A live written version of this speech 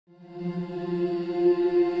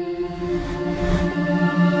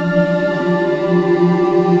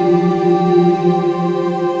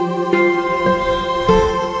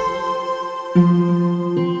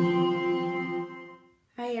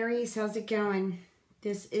it going?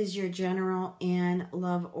 This is your General and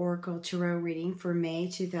Love Oracle Tarot reading for May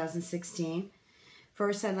 2016.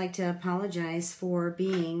 First, I'd like to apologize for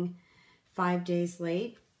being 5 days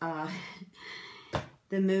late. The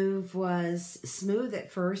move was smooth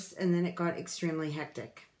at first, and then it got extremely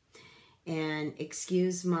hectic. And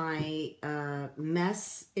excuse my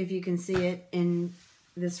mess, if you can see it in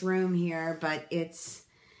this room here, but it's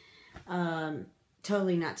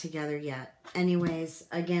totally not together yet. Anyways,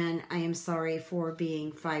 again, I am sorry for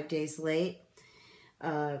being 5 days late.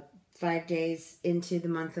 5 days into the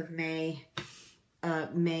month of May.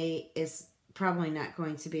 May is probably not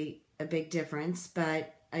going to be a big difference,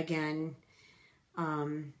 but again,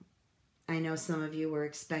 I know some of you were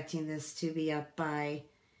expecting this to be up by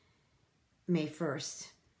May 1st.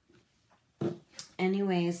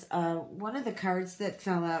 Anyways, one of the cards that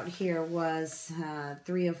fell out here was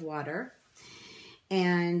Three of Water.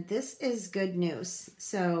 And this is good news.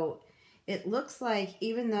 So it looks like,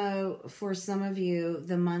 even though for some of you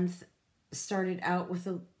the month started out with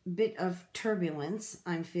a bit of turbulence,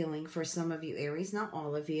 I'm feeling for some of you Aries, not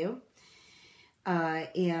all of you.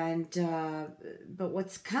 But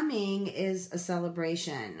what's coming is a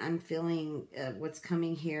celebration. I'm feeling what's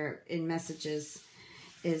coming here in messages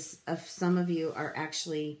is some of you are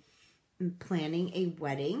actually planning a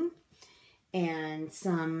wedding. And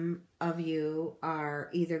some of you are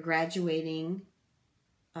either graduating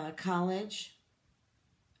college,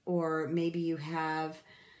 or maybe you have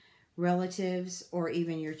relatives or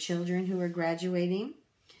even your children who are graduating.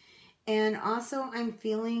 And also I'm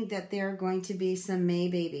feeling that there are going to be some May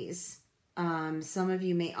babies. Some of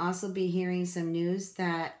you may also be hearing some news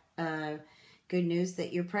that, good news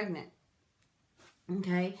that you're pregnant.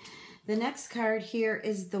 Okay. The next card here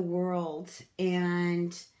is the World.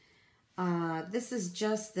 And this is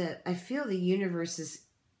just that I feel the universe is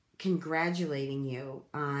congratulating you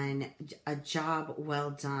on a job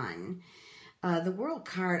well done. The World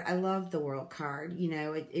card, I love the World card. You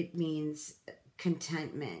know, it means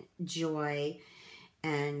contentment, joy,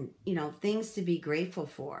 and, you know, things to be grateful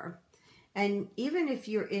for. And even if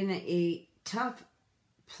you're in a tough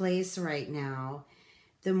place right now,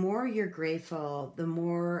 the more you're grateful, the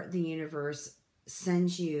more the universe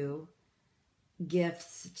sends you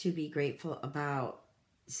gifts to be grateful about.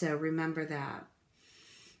 So remember that.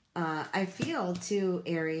 I feel too,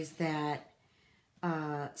 Aries, that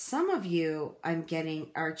some of you I'm getting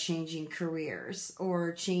are changing careers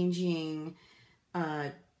or changing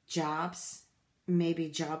jobs, maybe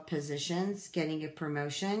job positions, getting a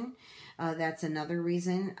promotion. That's another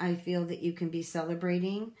reason I feel that you can be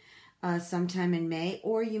celebrating sometime in May,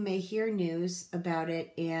 or you may hear news about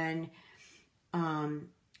it and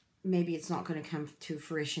maybe it's not going to come to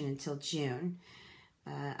fruition until June.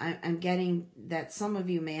 I'm getting that some of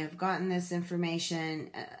you may have gotten this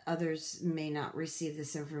information. Others may not receive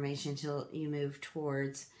this information until you move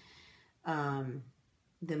towards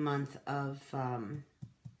the month of, the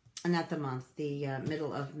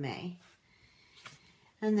middle of May.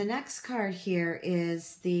 And the next card here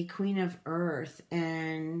is the Queen of Earth.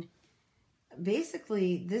 And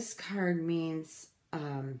basically this card means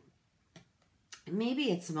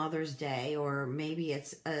maybe it's Mother's Day, or maybe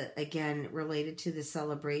it's, again, related to the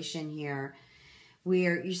celebration here,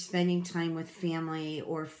 where you're spending time with family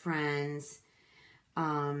or friends,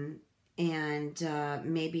 and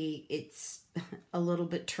maybe it's a little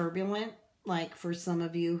bit turbulent, like for some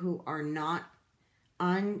of you who are not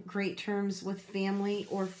on great terms with family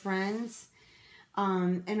or friends.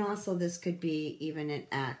 And also this could be even an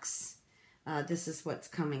ex. This is what's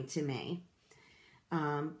coming to me.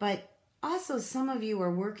 But also, some of you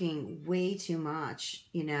are working way too much,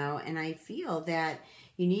 you know, and I feel that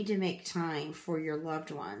you need to make time for your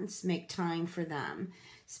loved ones, make time for them,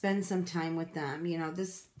 spend some time with them. You know,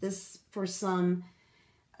 this for some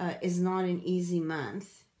is not an easy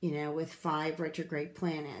month, you know, with 5 retrograde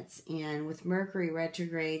planets. And with Mercury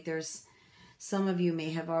retrograde, there's some of you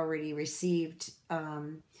may have already received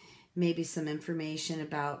maybe some information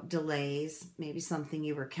about delays, maybe something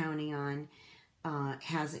you were counting on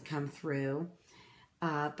hasn't come through.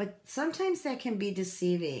 But sometimes that can be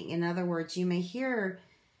deceiving. In other words, you may hear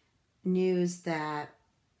news that,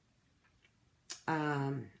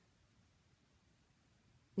 you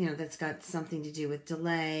know, that's got something to do with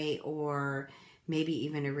delay or maybe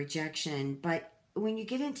even a rejection. But when you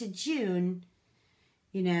get into June,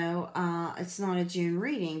 you know, it's not a June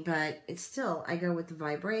reading, but it's still, I go with the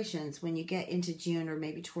vibrations. When you get into June or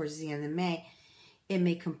maybe towards the end of May, it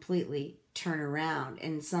may completely turn around,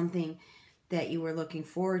 and something that you were looking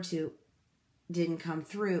forward to didn't come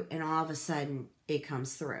through, and all of a sudden it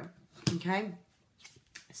comes through. Okay,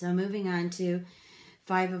 so moving on to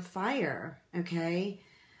Five of Fire, okay?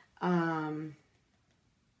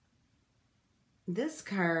 This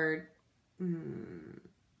card, you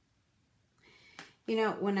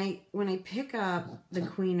know, when I pick up the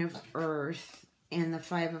Queen of Earth and the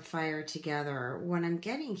Five of Fire together, what I'm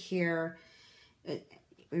getting here,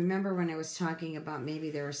 remember when I was talking about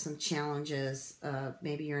maybe there are some challenges,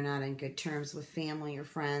 maybe you're not on good terms with family or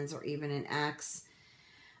friends or even an ex,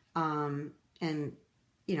 and,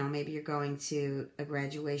 you know, maybe you're going to a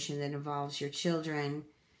graduation that involves your children.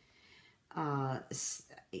 I'm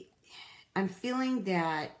feeling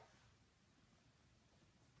that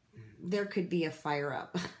there could be a fire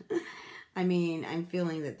up. I mean, I'm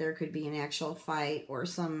feeling that there could be an actual fight or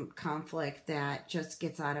some conflict that just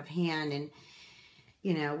gets out of hand. And,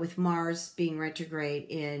 you know, with Mars being retrograde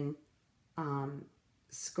in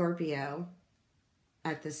Scorpio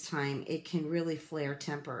at this time, it can really flare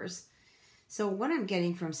tempers. So what I'm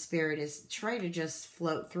getting from Spirit is try to just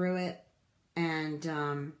float through it. And,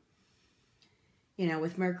 you know,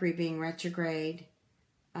 with Mercury being retrograde,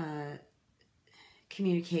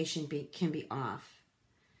 communication can be off,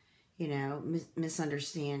 you know,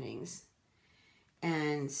 misunderstandings.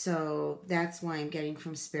 And so that's why I'm getting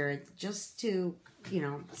from Spirit just to, you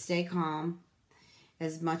know, stay calm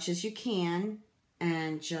as much as you can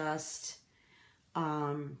and just,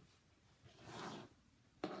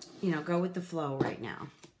 you know, go with the flow right now.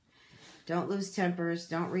 Don't lose tempers.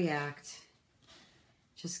 Don't react.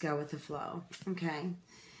 Just go with the flow. Okay.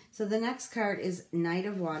 So the next card is Knight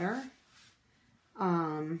of Water.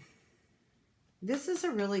 This is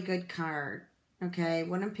a really good card. Okay.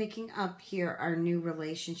 What I'm picking up here are new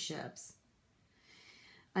relationships.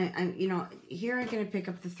 I'm, you know, here I'm going to pick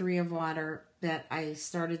up the Three of Water that I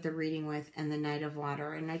started the reading with and the Knight of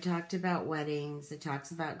Water. And I talked about weddings. It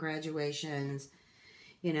talks about graduations.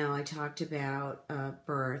 You know, I talked about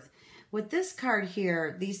birth. With this card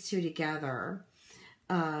here, these two together,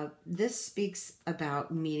 this speaks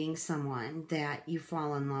about meeting someone that you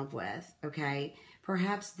fall in love with, okay?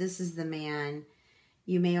 Perhaps this is the man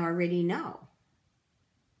you may already know,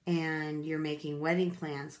 and you're making wedding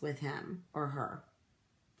plans with him or her.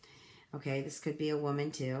 Okay, this could be a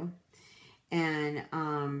woman too. And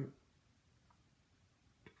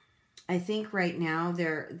I think right now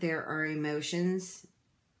there are emotions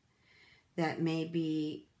that may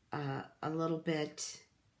be a little bit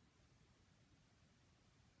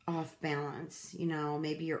off balance. You know,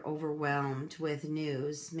 maybe you're overwhelmed with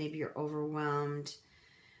news. Maybe you're overwhelmed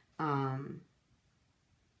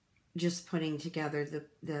just putting together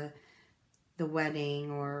the wedding,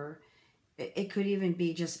 or it could even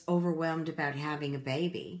be just overwhelmed about having a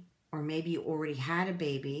baby, or maybe you already had a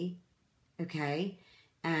baby, okay,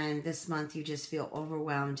 and this month you just feel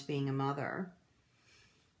overwhelmed being a mother.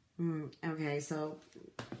 Okay, so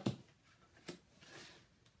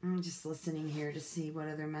I'm just listening here to see what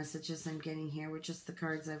other messages I'm getting here with just the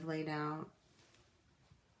cards I've laid out.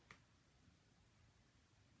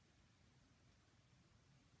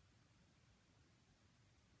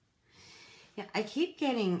 Yeah, I keep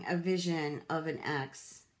getting a vision of an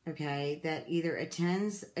ex, okay, that either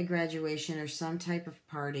attends a graduation or some type of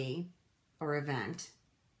party or event.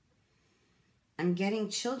 I'm getting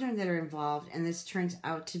children that are involved, and this turns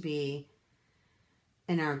out to be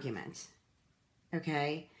an argument,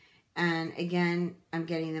 okay? And again, I'm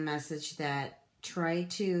getting the message that try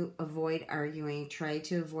to avoid arguing, try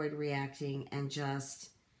to avoid reacting, and just,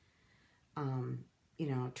 you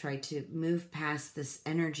know, try to move past this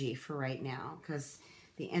energy for right now, because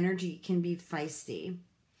the energy can be feisty.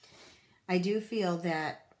 I do feel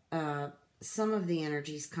that some of the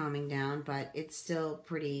energy is calming down, but it's still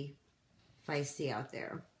pretty feisty out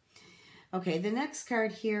there. Okay, the next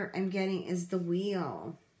card here I'm getting is the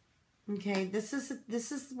Wheel. Okay, this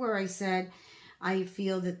is where I said I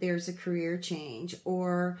feel that there's a career change,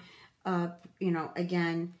 or you know,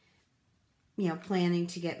 again, you know, planning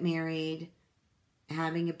to get married,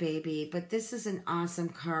 having a baby. But this is an awesome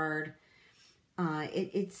card.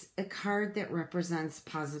 It's a card that represents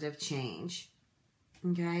positive change.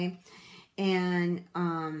 Okay, and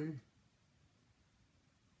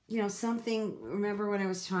you know, something, remember when I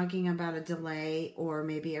was talking about a delay or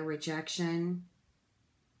maybe a rejection?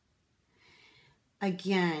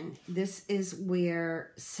 Again, this is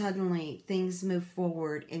where suddenly things move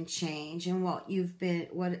forward and change, and what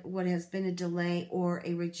has been a delay or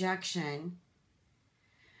a rejection,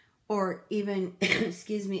 or even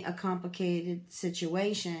excuse me, a complicated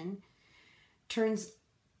situation, turns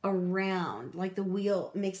around, like the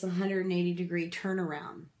wheel makes a 180-degree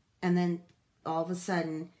turnaround, and then all of a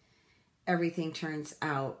sudden everything turns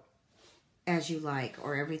out as you like,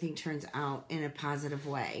 or everything turns out in a positive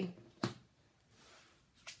way.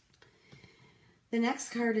 The next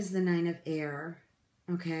card is the Nine of Air.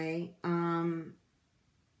 Okay.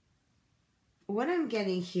 What I'm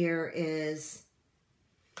getting here is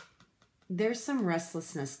there's some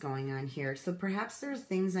restlessness going on here. So perhaps there's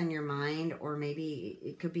things on your mind, or maybe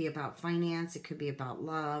it could be about finance. It could be about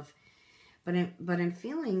love. But I'm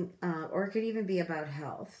feeling, or it could even be about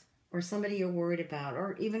health, or somebody you're worried about,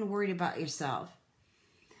 or even worried about yourself.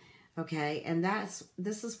 Okay. And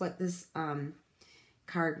this is what this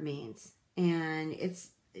card means. And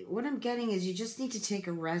what I'm getting is you just need to take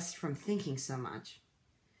a rest from thinking so much.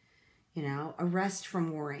 You know, a rest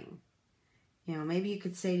from worrying. You know, maybe you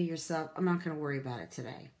could say to yourself, I'm not going to worry about it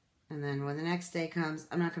today. And then when the next day comes,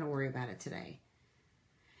 I'm not going to worry about it today.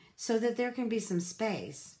 So that there can be some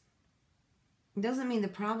space. It doesn't mean the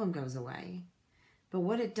problem goes away. But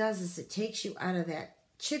what it does is it takes you out of that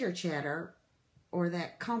chitter chatter or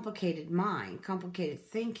that complicated mind, complicated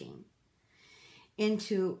thinking,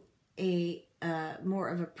 into a more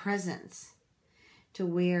of a presence to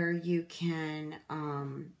where you can,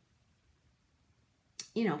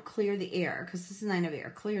 you know, clear the air, because this is Nine of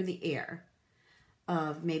Air, clear the air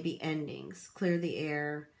of maybe endings, clear the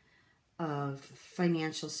air of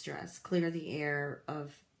financial stress, clear the air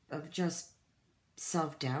of just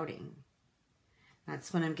self-doubting.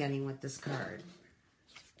 That's what I'm getting with this card.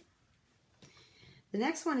 The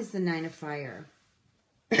next one is the Nine of Fire.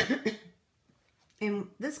 And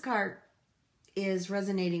this card is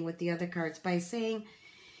resonating with the other cards by saying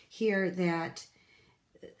here that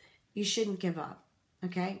you shouldn't give up.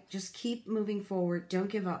 Okay? Just keep moving forward.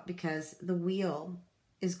 Don't give up, because the wheel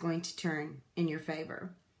is going to turn in your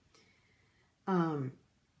favor. You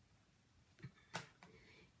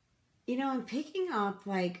know, I'm picking up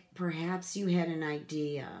like perhaps you had an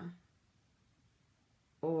idea,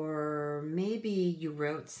 or maybe you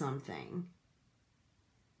wrote something,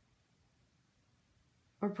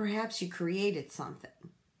 or perhaps you created something,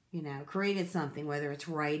 you know, whether it's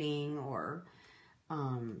writing or,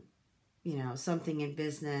 you know, something in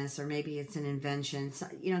business, or maybe it's an invention,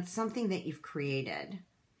 you know, it's something that you've created.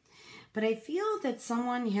 But I feel that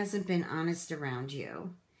someone hasn't been honest around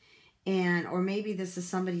you. And, or maybe this is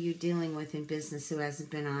somebody you're dealing with in business who hasn't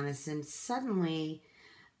been honest, and suddenly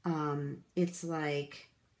it's like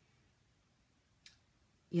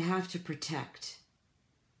you have to protect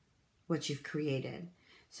what you've created.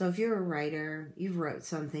 So if you're a writer, you've wrote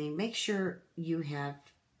something, make sure you have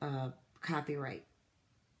copyright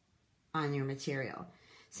on your material.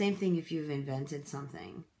 Same thing if you've invented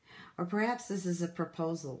something. Or perhaps this is a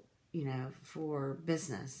proposal, you know, for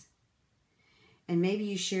business. And maybe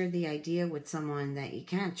you shared the idea with someone that you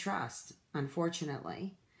can't trust,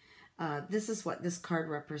 unfortunately. This is what this card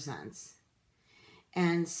represents.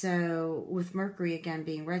 And so with Mercury, again,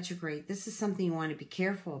 being retrograde, this is something you want to be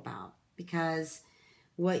careful about, because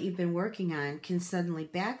what you've been working on can suddenly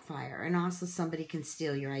backfire, and also somebody can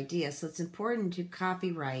steal your idea. So it's important to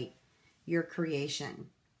copyright your creation.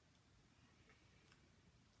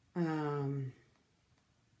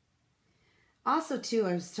 Also, too,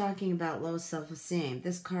 I was talking about low self-esteem.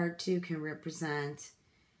 This card, too, can represent,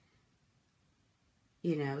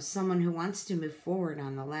 you know, someone who wants to move forward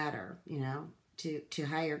on the ladder, you know, to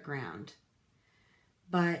higher ground.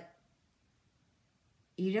 But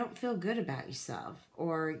you don't feel good about yourself,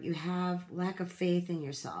 or you have lack of faith in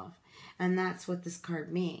yourself. And that's what this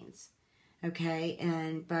card means. Okay?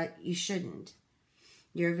 But you shouldn't.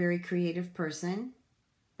 You're a very creative person.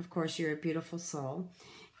 Of course, you're a beautiful soul.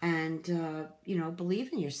 And, you know,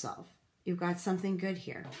 believe in yourself. You've got something good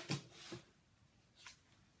here.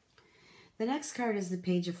 The next card is the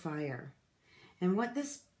Page of Fire. And what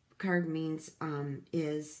this card means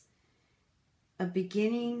is a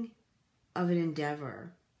beginning of an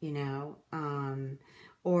endeavor, you know.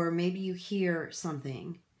 Or maybe you hear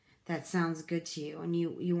something that sounds good to you and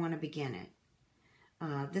you want to begin it.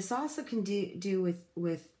 This also can do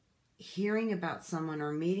with hearing about someone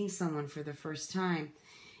or meeting someone for the first time.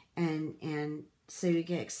 And so you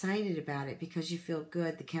get excited about it because you feel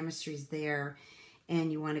good, the chemistry's there,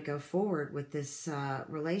 and you want to go forward with this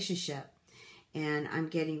relationship. And I'm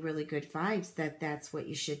getting really good vibes that that's what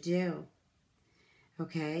you should do.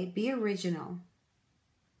 Okay? Be original.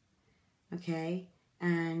 Okay?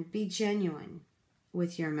 And be genuine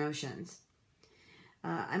with your emotions.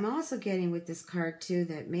 I'm also getting with this card, too,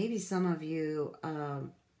 that maybe some of you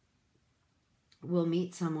will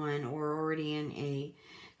meet someone or are already in a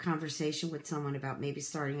conversation with someone about maybe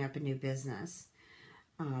starting up a new business.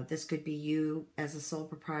 This could be you as a sole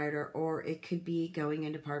proprietor, or it could be going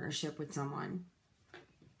into partnership with someone.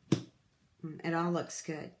 It all looks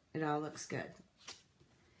good. It all looks good.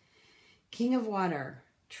 King of Water,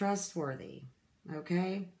 trustworthy.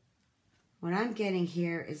 Okay? What I'm getting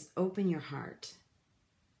here is open your heart.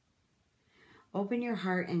 Open your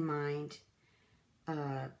heart and mind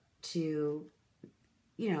to,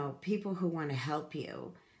 you know, people who want to help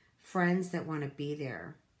you, friends that want to be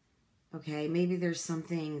there. Okay, maybe there's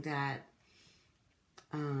something that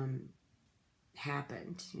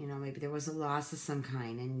happened. You know, maybe there was a loss of some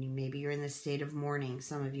kind, and maybe you're in the state of mourning,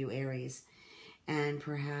 some of you Aries, and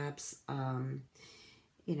perhaps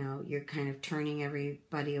you know, you're kind of turning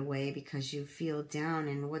everybody away because you feel down.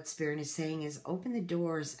 And what Spirit is saying is open the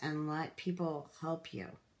doors and let people help you.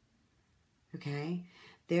 Okay?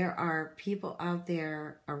 There are people out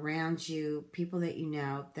there around you, people that you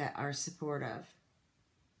know that are supportive.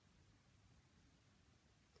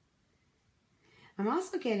 I'm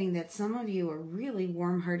also getting that some of you are really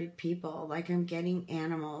warm-hearted people. Like I'm getting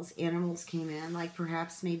animals. Animals came in. Like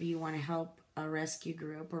perhaps maybe you want to help a rescue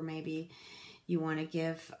group, or maybe you want to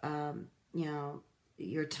give, you know,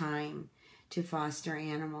 your time to foster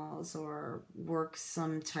animals or work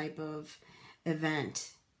some type of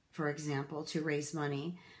event, for example, to raise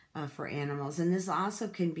money for animals. And this also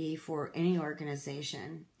can be for any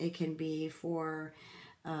organization. It can be for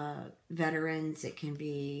veterans. It can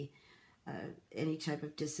be any type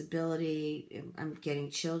of disability. I'm getting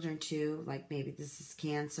children too, like maybe this is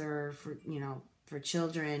cancer for, you know, for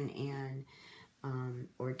children, and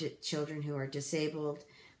or children who are disabled.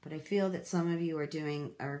 But I feel that some of you are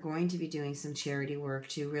going to be doing some charity work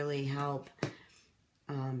to really help,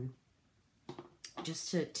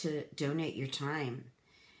 just to donate your time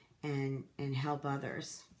and help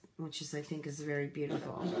others, which is, I think, is very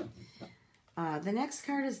beautiful. The next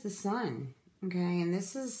card is the Sun. Okay, and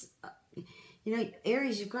this is, you know,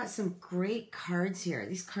 Aries, you've got some great cards here.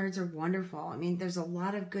 These cards are wonderful. I mean, there's a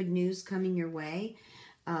lot of good news coming your way.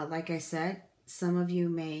 Like I said, some of you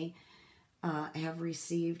may have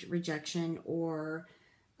received rejection or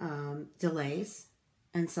delays,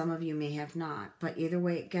 and some of you may have not. But either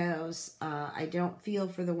way it goes, I don't feel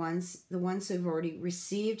for the ones who've already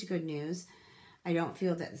received good news. I don't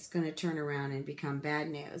feel that it's going to turn around and become bad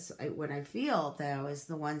news. What I feel, though, is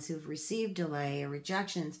the ones who've received delay or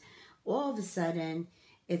rejections, all of a sudden,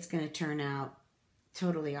 it's going to turn out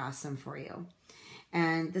totally awesome for you.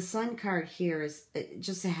 And the Sun card here is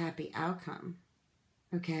just a happy outcome.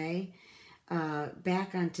 Okay?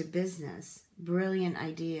 Back onto business. Brilliant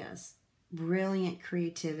ideas. Brilliant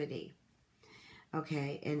creativity.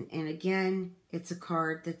 Okay? And again, it's a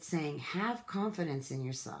card that's saying, have confidence in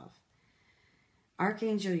yourself.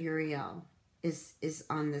 Archangel Uriel is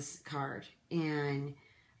on this card, and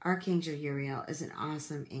Archangel Uriel is an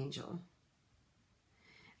awesome angel.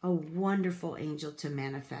 A wonderful angel to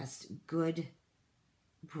manifest good,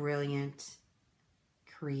 brilliant,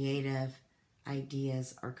 creative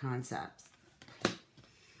ideas or concepts.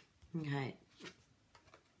 Okay.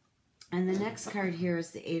 And the next card here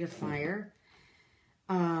is the Eight of Fire.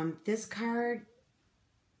 This card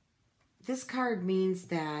means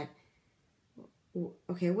that,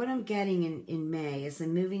 okay, what I'm getting in May is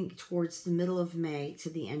I'm moving towards the middle of May to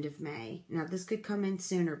the end of May. Now, this could come in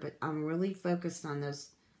sooner, but I'm really focused on those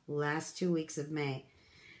last 2 weeks of May.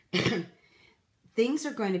 Things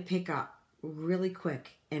are going to pick up really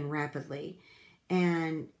quick and rapidly.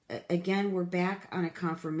 And again, we're back on a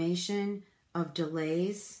confirmation of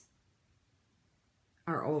delays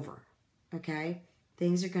are over, okay?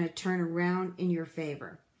 Things are going to turn around in your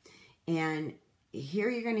favor. And here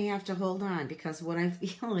you're going to have to hold on, because what I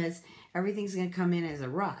feel is everything's going to come in as a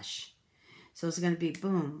rush. So it's going to be,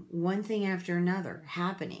 boom, one thing after another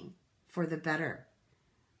happening for the better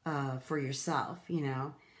for yourself, you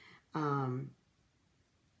know.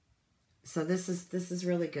 So this is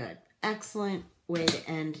really good. Excellent way to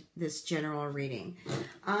end this general reading.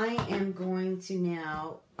 I am going to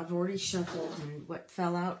now, I've already shuffled, and what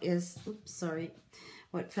fell out is,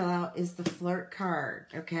 what fell out is the Flirt card,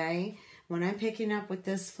 okay? What I'm picking up with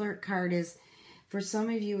this Flirt card is, for some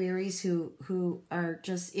of you Aries who are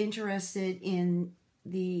just interested in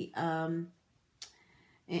the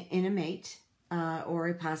in a mate or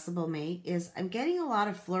a possible mate, is I'm getting a lot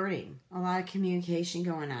of flirting, a lot of communication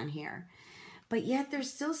going on here. But yet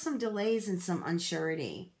there's still some delays and some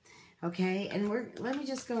unsurety. Okay, and let me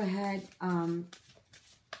just go ahead and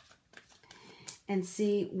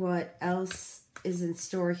see what else is in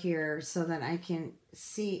store here so that I can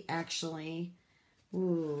see actually.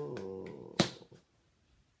 Ooh.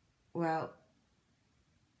 Well,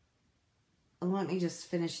 let me just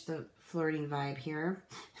finish the flirting vibe here.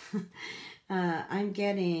 I'm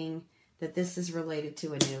getting that this is related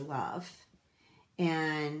to a new love.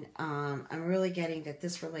 And I'm really getting that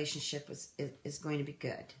this relationship is going to be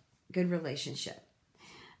good. Good relationship.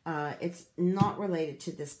 It's not related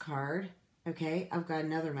to this card. Okay, I've got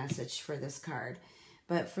another message for this card.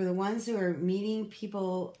 But for the ones who are meeting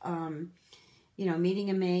people, meeting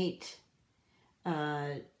a mate,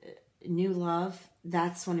 new love,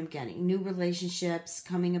 that's what I'm getting. New relationships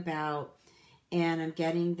coming about. And I'm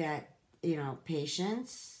getting that,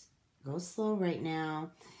 patience. Go slow right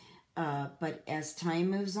now. But as time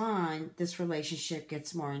moves on, this relationship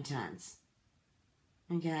gets more intense.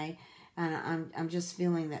 Okay? And I'm just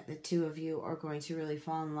feeling that the two of you are going to really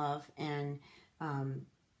fall in love, and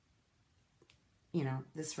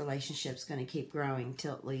this relationship's going to keep growing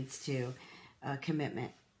till it leads to a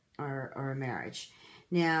commitment or a marriage.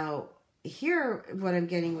 Now, here, what I'm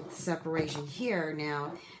getting with the separation here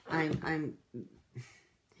now,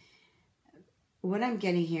 what I'm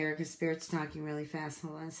getting here, because Spirit's talking really fast.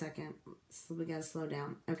 Hold on a second. So we got to slow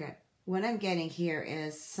down. Okay. What I'm getting here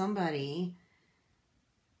is somebody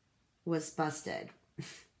was busted.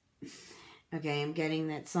 Okay, I'm getting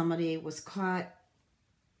that somebody was caught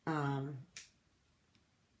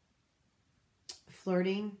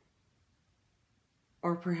flirting,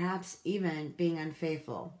 or perhaps even being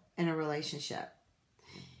unfaithful in a relationship.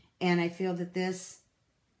 And I feel that this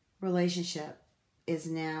relationship is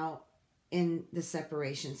now in the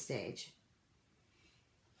separation stage.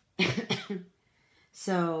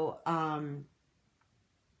 So,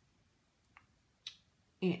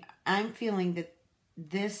 I'm feeling that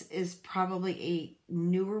this is probably a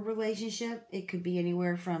newer relationship. It could be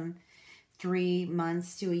anywhere from 3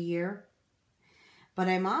 months to a year. But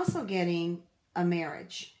I'm also getting a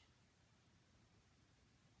marriage.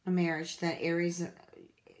 A marriage that Aries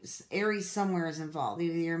somewhere is involved.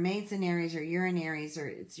 Either your mate's in Aries, or you're in Aries, or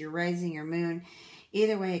it's your rising, your moon.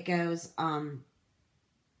 Either way it goes,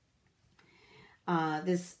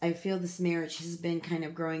 I feel this marriage has been kind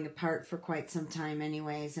of growing apart for quite some time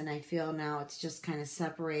anyways, and I feel now it's just kind of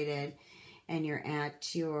separated, and you're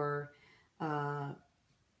at your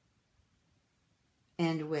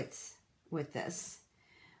end with this,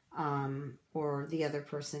 or the other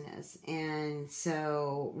person is. And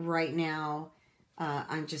so right now,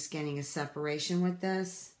 I'm just getting a separation with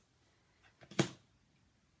this.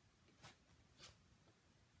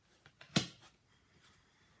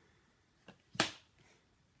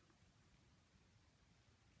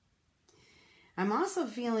 I'm also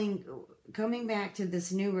feeling, coming back to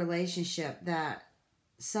this new relationship, that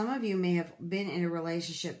some of you may have been in a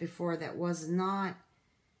relationship before that was not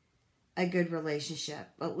a good relationship.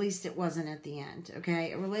 At least it wasn't at the end,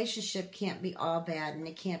 okay? A relationship can't be all bad and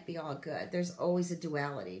it can't be all good. There's always a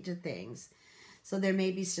duality to things. So there may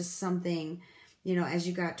be just something, as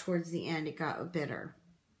you got towards the end, it got bitter.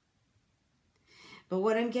 But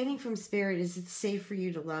what I'm getting from Spirit is it's safe for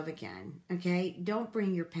you to love again, okay? Don't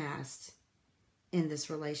bring your past in this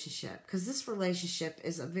relationship, because this relationship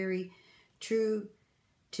is a very true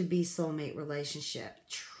to be soulmate relationship.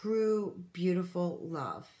 True, beautiful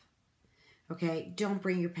love. Okay? Don't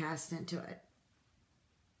bring your past into it.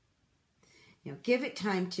 Give it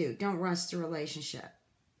time too. Don't rush the relationship.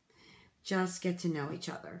 Just get to know each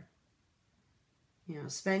other.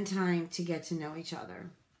 Spend time to get to know each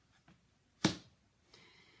other.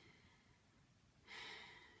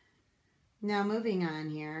 Now, moving on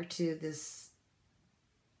here to these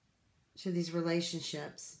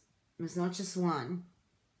relationships. It's not just one.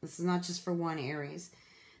 This is not just for one Aries.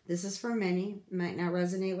 This is for many. It might not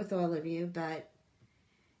resonate with all of you, but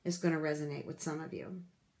it's going to resonate with some of you.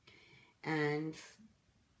 And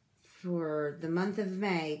for the month of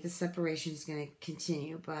May, the separation is going to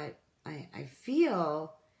continue, but I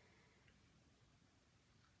feel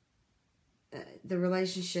the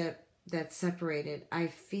relationship that's separated, I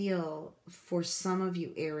feel for some of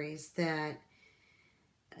you Aries that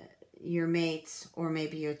your mates, or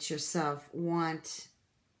maybe it's yourself, want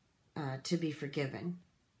to be forgiven.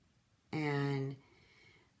 And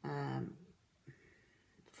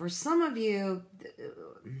for some of you,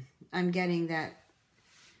 I'm getting that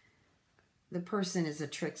the person is a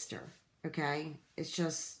trickster, okay? It's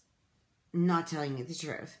just not telling you the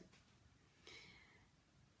truth.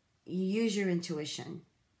 Use your intuition,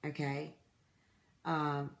 okay?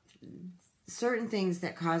 Certain things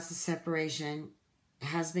that cause the separation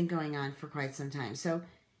has been going on for quite some time. So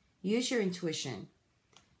use your intuition.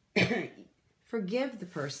 Forgive the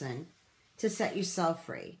person to set yourself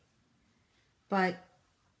free. But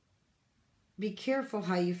be careful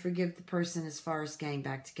how you forgive the person as far as getting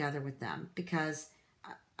back together with them, because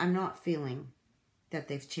I'm not feeling that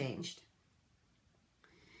they've changed.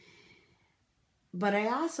 But I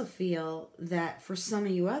also feel that for some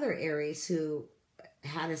of you other Aries who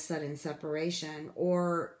had a sudden separation,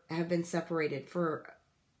 or have been separated for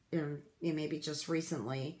maybe just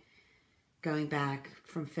recently, going back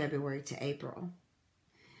from February to April.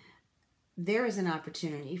 There is an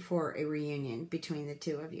opportunity for a reunion between the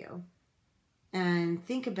two of you. And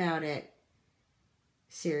think about it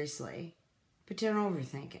seriously, but don't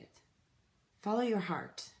overthink it. Follow your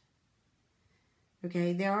heart.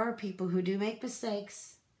 Okay, there are people who do make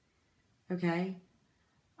mistakes, okay,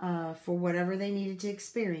 for whatever they needed to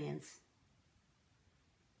experience.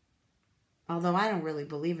 Although I don't really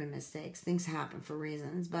believe in mistakes. Things happen for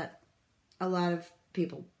reasons, but a lot of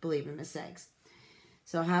people believe in mistakes.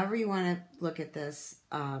 So however you want to look at this,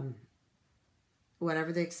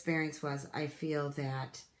 whatever the experience was, I feel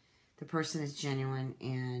that the person is genuine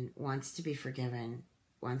and wants to be forgiven,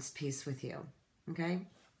 wants peace with you, okay?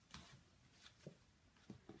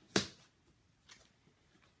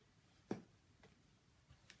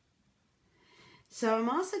 So I'm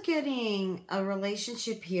also getting a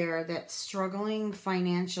relationship here that's struggling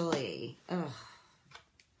financially. Ugh.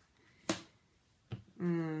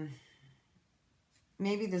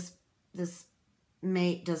 Maybe this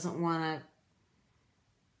mate doesn't want to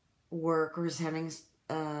work or is having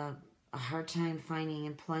a hard time finding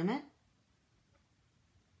employment.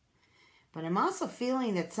 But I'm also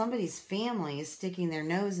feeling that somebody's family is sticking their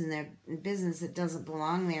nose in their business that doesn't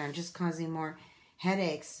belong there and just causing more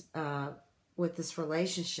headaches with this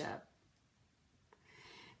relationship.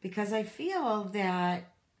 Because I feel that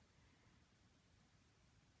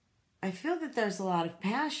there's a lot of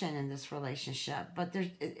passion in this relationship, but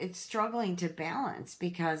it's struggling to balance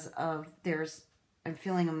because of I'm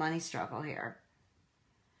feeling a money struggle here.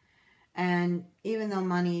 And even though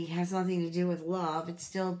money has nothing to do with love, it's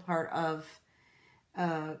still part of,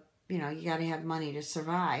 you got to have money to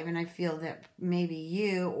survive. And I feel that maybe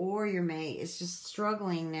you or your mate is just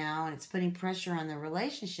struggling now, and it's putting pressure on the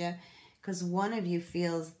relationship because one of you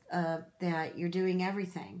feels that you're doing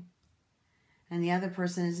everything and the other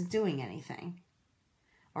person isn't doing anything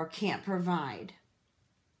or can't provide.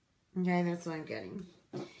 Okay, that's what I'm getting.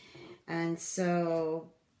 And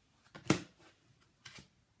so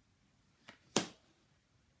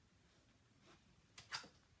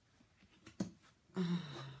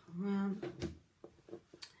well,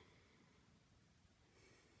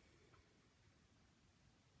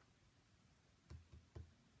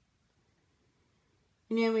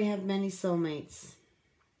 we have many soulmates.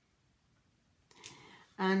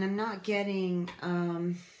 And I'm not getting,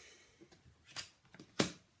 I'm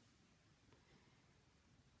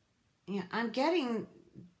getting,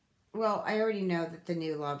 well, I already know that the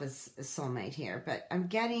new love is a soulmate here, but I'm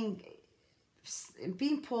getting,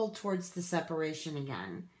 being pulled towards the separation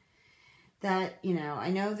again. That,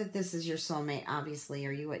 I know that this is your soulmate, obviously,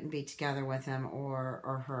 or you wouldn't be together with him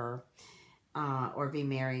or her, or be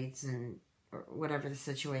married, or whatever the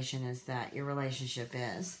situation is that your relationship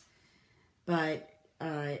is. But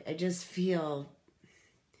I just feel,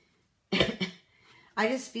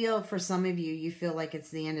 for some of you, you feel like it's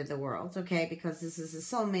the end of the world, okay? Because this is a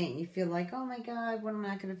soulmate, and you feel like, oh my God, when am I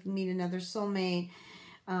not going to meet another soulmate?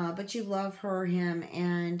 But you love her, him,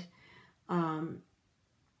 and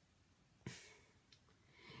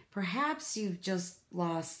perhaps you've just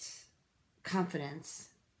lost confidence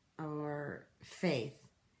or faith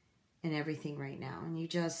in everything right now, and you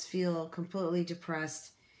just feel completely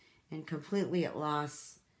depressed and completely at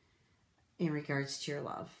loss in regards to your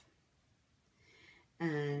love.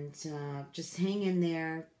 And just hang in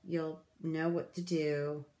there. You'll know what to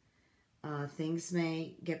do. Things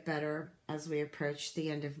may get better as we approach the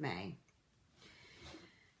end of May.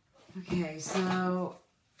 Okay, so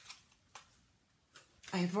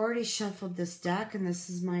I've already shuffled this deck, and this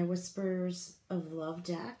is my Whispers of Love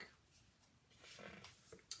deck.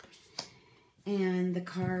 And the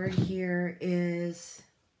card here is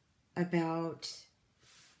about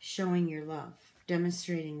showing your love,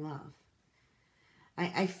 demonstrating love.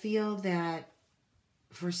 I feel that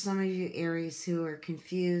for some of you Aries who are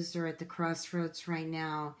confused or at the crossroads right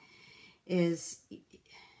now, it's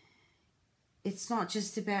not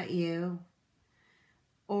just about you,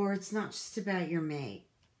 or it's not just about your mate.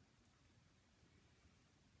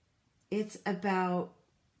 It's about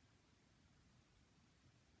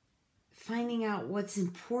finding out what's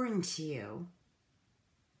important to you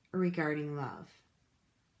regarding love.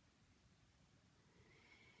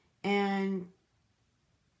 And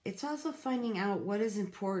it's also finding out what is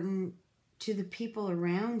important to the people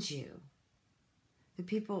around you. The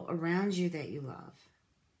people around you that you love.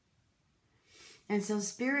 And so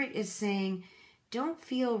Spirit is saying, don't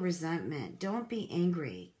feel resentment. Don't be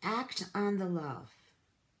angry. Act on the love.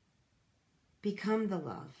 Become the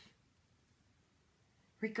love.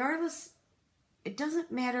 Regardless, it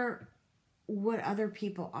doesn't matter what other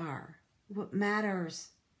people are. What matters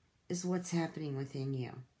is what's happening within you.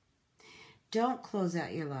 Don't close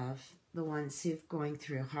out your love, the ones who've going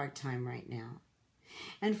through a hard time right now.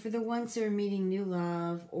 And for the ones who are meeting new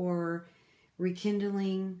love or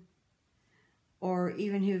rekindling, or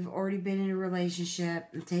even who've already been in a relationship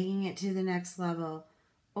and taking it to the next level,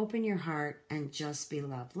 open your heart and just be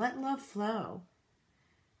loved. Let love flow.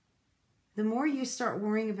 The more you start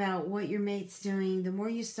worrying about what your mate's doing, the more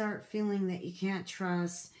you start feeling that you can't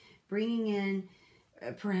trust, bringing in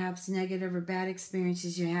perhaps negative or bad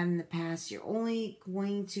experiences you had in the past, you're only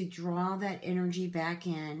going to draw that energy back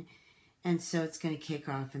in, and so it's going to kick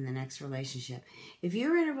off in the next relationship. If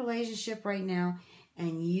you're in a relationship right now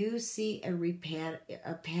and you see a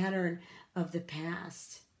pattern of the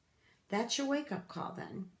past, that's your wake-up call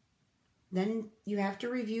then. Then you have to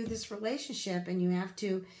review this relationship, and you have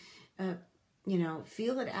to,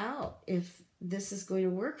 feel it out if this is going to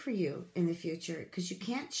work for you in the future, because you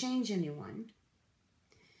can't change anyone.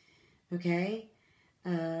 Okay?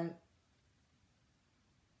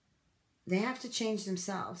 They have to change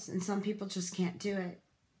themselves, and some people just can't do it.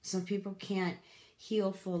 Some people can't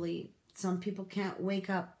heal fully. Some people can't wake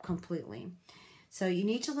up completely. So you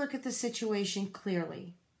need to look at the situation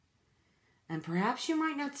clearly. And perhaps you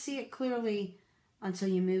might not see it clearly until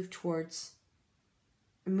you move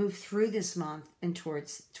through this month and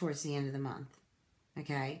towards the end of the month.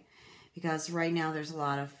 Okay? Because right now there's a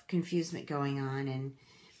lot of confusement going on, and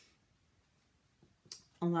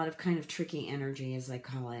a lot of kind of tricky energy, as I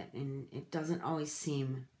call it, and it doesn't always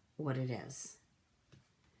seem what it is.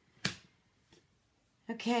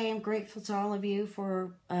 Okay, I'm grateful to all of you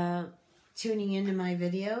for tuning into my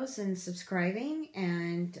videos and subscribing,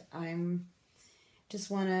 and I'm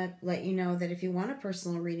just want to let you know that if you want a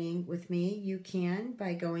personal reading with me, you can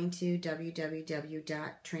by going to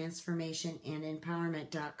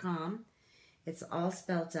www.transformationandempowerment.com. It's all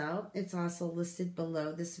spelled out. It's also listed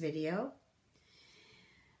below this video.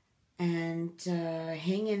 And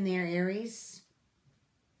hang in there, Aries.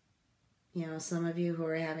 You know, some of you who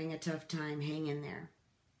are having a tough time, hang in there.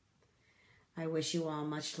 I wish you all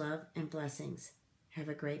much love and blessings. Have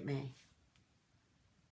a great May.